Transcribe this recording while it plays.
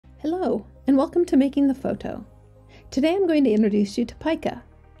Hello, and welcome to Making the Photo. Today I'm going to introduce you to Pika,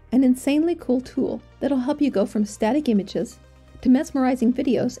 an insanely cool tool that'll help you go from static images to mesmerizing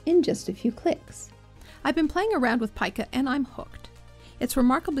videos in just a few clicks. I've been playing around with Pika and I'm hooked. It's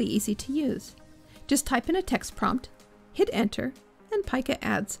remarkably easy to use. Just type in a text prompt, hit enter, and Pika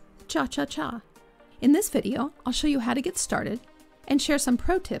adds cha-cha-cha. In this video, I'll show you how to get started and share some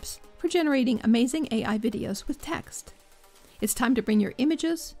pro tips for generating amazing AI videos with text. It's time to bring your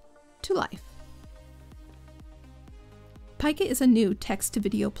images to life. Pika is a new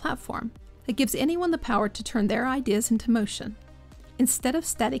text-to-video platform that gives anyone the power to turn their ideas into motion. Instead of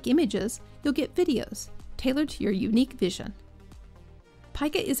static images, you'll get videos tailored to your unique vision.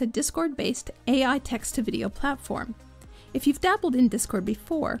 Pika is a Discord-based AI text-to-video platform. If you've dabbled in Discord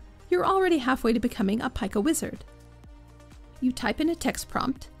before, you're already halfway to becoming a Pika wizard. You type in a text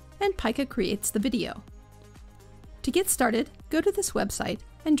prompt, and Pika creates the video. To get started, go to this website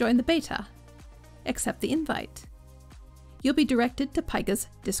and join the beta. Accept the invite. You'll be directed to Pika's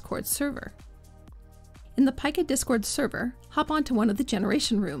Discord server. In the Pika Discord server, hop onto one of the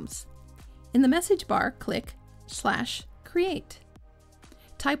generation rooms. In the message bar, click /create.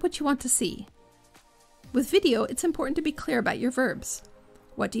 Type what you want to see. With video, it's important to be clear about your verbs.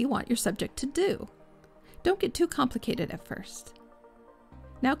 What do you want your subject to do? Don't get too complicated at first.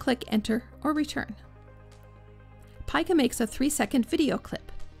 Now click enter or return. Pika makes a 3-second video clip.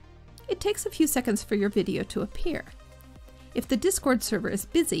 It takes a few seconds for your video to appear. If the Discord server is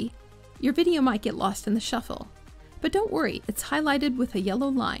busy, your video might get lost in the shuffle. But don't worry, it's highlighted with a yellow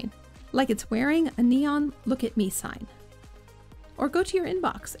line, like it's wearing a neon "Look at Me" sign. Or go to your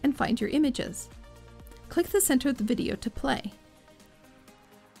inbox and find your images. Click the center of the video to play.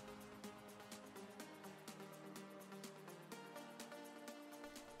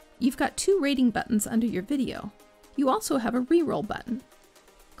 You've got 2 rating buttons under your video. You also have a reroll button.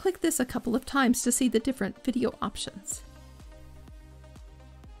 Click this a couple of times to see the different video options.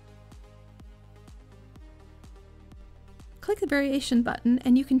 Click the variation button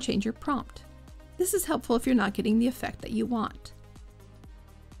and you can change your prompt. This is helpful if you're not getting the effect that you want.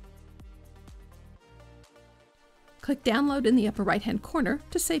 Click download in the upper right-hand corner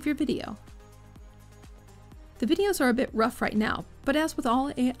to save your video. The videos are a bit rough right now, but as with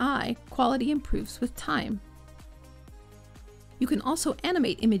all AI, quality improves with time. You can also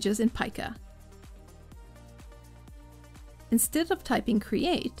animate images in Pika. Instead of typing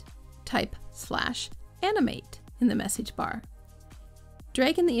create, type /animate in the message bar.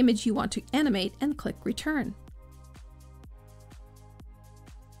 Drag in the image you want to animate and click return.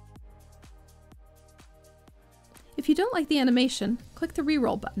 If you don't like the animation, click the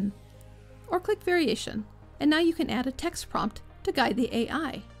reroll button, or click variation, and now you can add a text prompt to guide the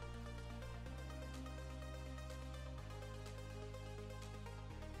AI.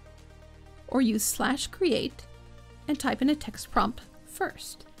 Or use /create and type in a text prompt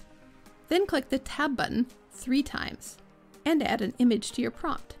first. Then click the tab button 3 times and add an image to your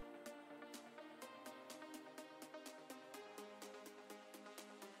prompt.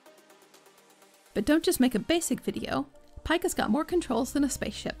 But don't just make a basic video. Pika's got more controls than a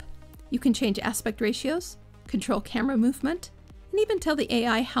spaceship. You can change aspect ratios, control camera movement, and even tell the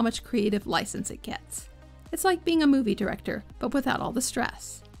AI how much creative license it gets. It's like being a movie director, but without all the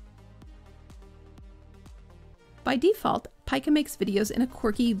stress. By default, Pika makes videos in a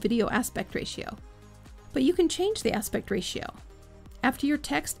quirky video aspect ratio, but you can change the aspect ratio. After your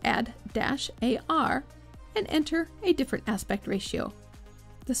text, add -AR and enter a different aspect ratio.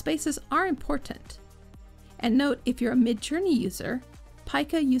 The spaces are important. And note, if you're a Midjourney user,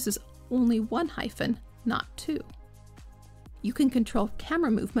 Pika uses only 1 hyphen, not 2. You can control camera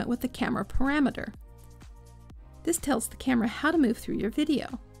movement with the camera parameter. This tells the camera how to move through your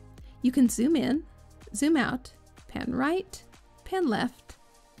video. You can zoom in, zoom out, pan right, pan left,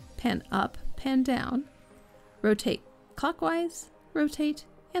 pan up, pan down, rotate clockwise, rotate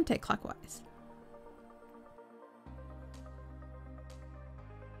anti-clockwise.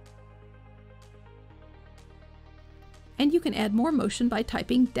 And you can add more motion by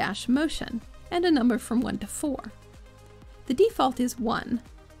typing -motion and a number from 1 to 4. The default is 1,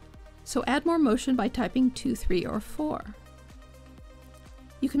 so add more motion by typing 2, 3, or 4.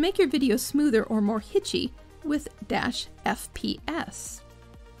 You can make your video smoother or more hitchy with -FPS.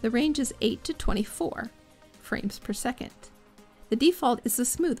 The range is 8 to 24 frames per second. The default is the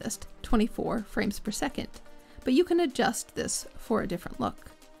smoothest, 24 frames per second, but you can adjust this for a different look.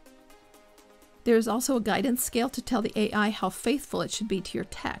 There is also a guidance scale to tell the AI how faithful it should be to your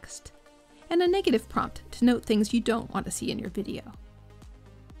text, and a negative prompt to note things you don't want to see in your video.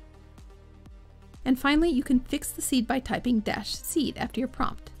 And finally, you can fix the seed by typing -seed after your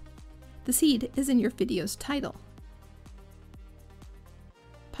prompt. The seed is in your video's title.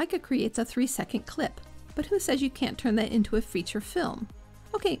 Pika creates a 3-second clip, but who says you can't turn that into a feature film?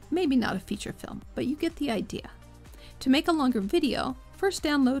 Okay, maybe not a feature film, but you get the idea. To make a longer video, first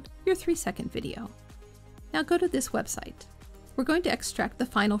download your 3-second video. Now go to this website. We're going to extract the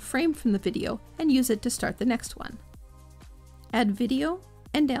final frame from the video and use it to start the next one. Add video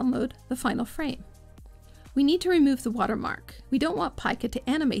and download the final frame. We need to remove the watermark. We don't want Pika to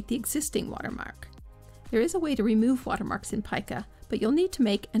animate the existing watermark. There is a way to remove watermarks in Pika, but you'll need to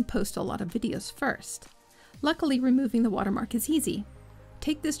make and post a lot of videos first. Luckily, removing the watermark is easy.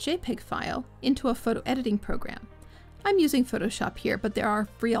 Take this JPEG file into a photo editing program. I'm using Photoshop here, but there are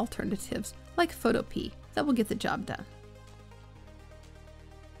free alternatives like Photopea that will get the job done.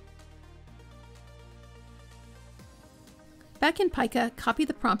 Back in Pika, copy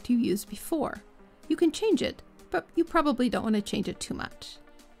the prompt you used before. You can change it, but you probably don't want to change it too much.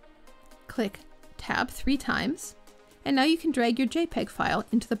 Click Tab 3 times, and now you can drag your JPEG file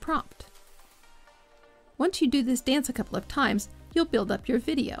into the prompt. Once you do this dance a couple of times, you'll build up your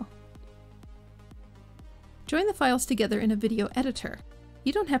video. Join the files together in a video editor.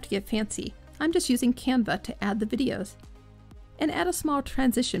 You don't have to get fancy. I'm just using Canva to add the videos. And add a small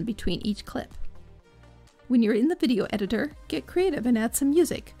transition between each clip. When you're in the video editor, get creative and add some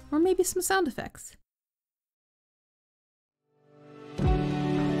music, or maybe some sound effects.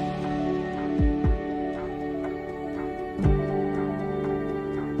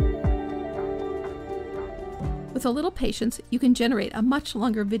 With a little patience, you can generate a much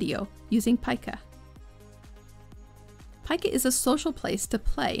longer video using Pika. Pika is a social place to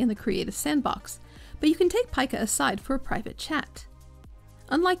play in the creative sandbox, but you can take Pika aside for a private chat.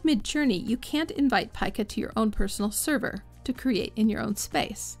 Unlike Midjourney, you can't invite Pika to your own personal server to create in your own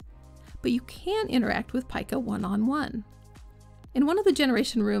space, but you can interact with Pika one-on-one. In one of the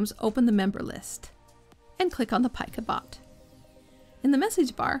generation rooms, open the member list and click on the Pika bot. In the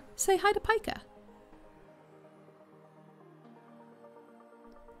message bar, say hi to Pika.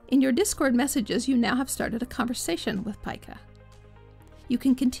 In your Discord messages, you now have started a conversation with Pika. You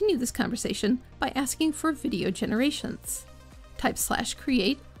can continue this conversation by asking for video generations. Type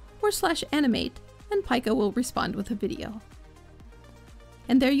 /create or /animate, and Pika will respond with a video.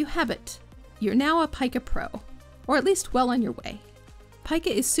 And there you have it. You're now a Pika Pro, or at least well on your way. Pika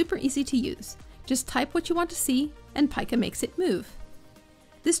is super easy to use. Just type what you want to see, and Pika makes it move.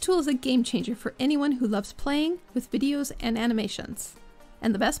 This tool is a game changer for anyone who loves playing with videos and animations.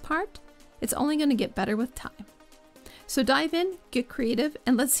 And the best part? It's only going to get better with time. So dive in, get creative,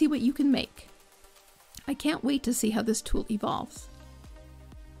 and let's see what you can make. I can't wait to see how this tool evolves.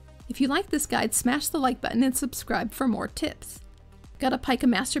 If you like this guide, smash the like button and subscribe for more tips. Got a Pika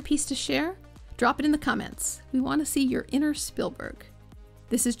masterpiece to share? Drop it in the comments. We want to see your inner Spielberg.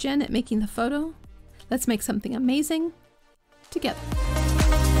 This is Jen at Making the Photo. Let's make something amazing together.